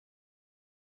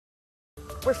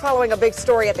We're following a big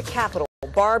story at the Capitol.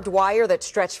 Barbed wire that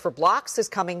stretched for blocks is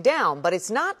coming down, but it's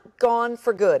not gone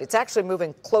for good. It's actually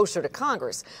moving closer to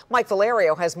Congress. Mike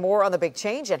Valerio has more on the big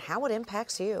change and how it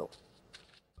impacts you.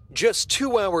 Just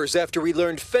 2 hours after we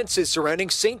learned fences surrounding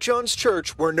St. John's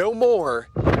Church were no more,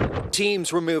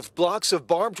 teams removed blocks of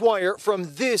barbed wire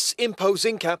from this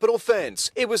imposing Capitol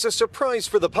fence. It was a surprise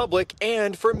for the public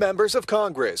and for members of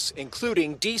Congress,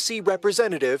 including D.C.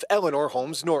 Representative Eleanor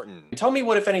Holmes Norton. Tell me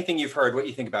what, if anything, you've heard, what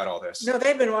you think about all this. No,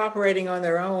 they've been operating on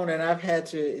their own, and I've had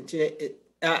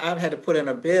to put in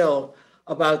a bill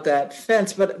about that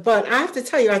fence, but I have to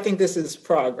tell you, I think this is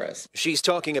progress. She's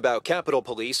talking about Capitol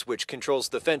Police, which controls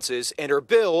the fences, and her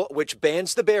bill, which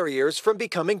bans the barriers from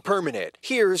becoming permanent.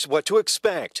 Here's what to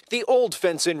expect. The old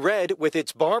fence in red with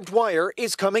its barbed wire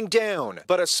is coming down,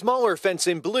 but a smaller fence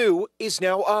in blue is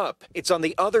now up. It's on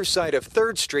the other side of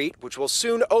 3rd Street, which will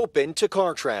soon open to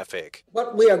car traffic.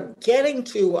 What we are getting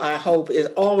to, I hope, is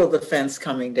all of the fence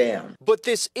coming down. But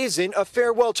this isn't a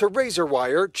farewell to razor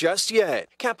wire just yet.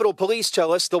 Capitol Police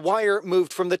tell us the wire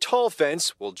moved from the tall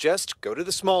fence will just go to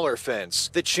the smaller fence.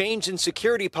 The change in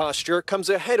security posture comes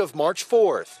ahead of March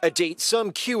 4th, a date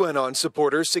some QAnon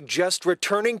supporters suggest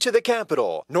returning to the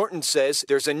Capitol. Norton says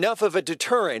there's enough of a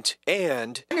deterrent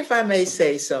and if I may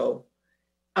say so,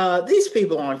 these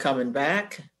people aren't coming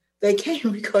back. They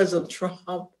came because of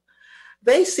Trump.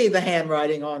 They see the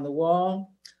handwriting on the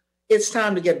wall. It's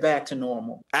time to get back to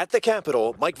normal. At the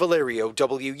Capitol, Mike Valerio,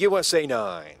 WUSA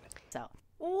 9.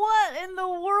 What in the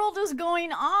world is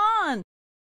going on?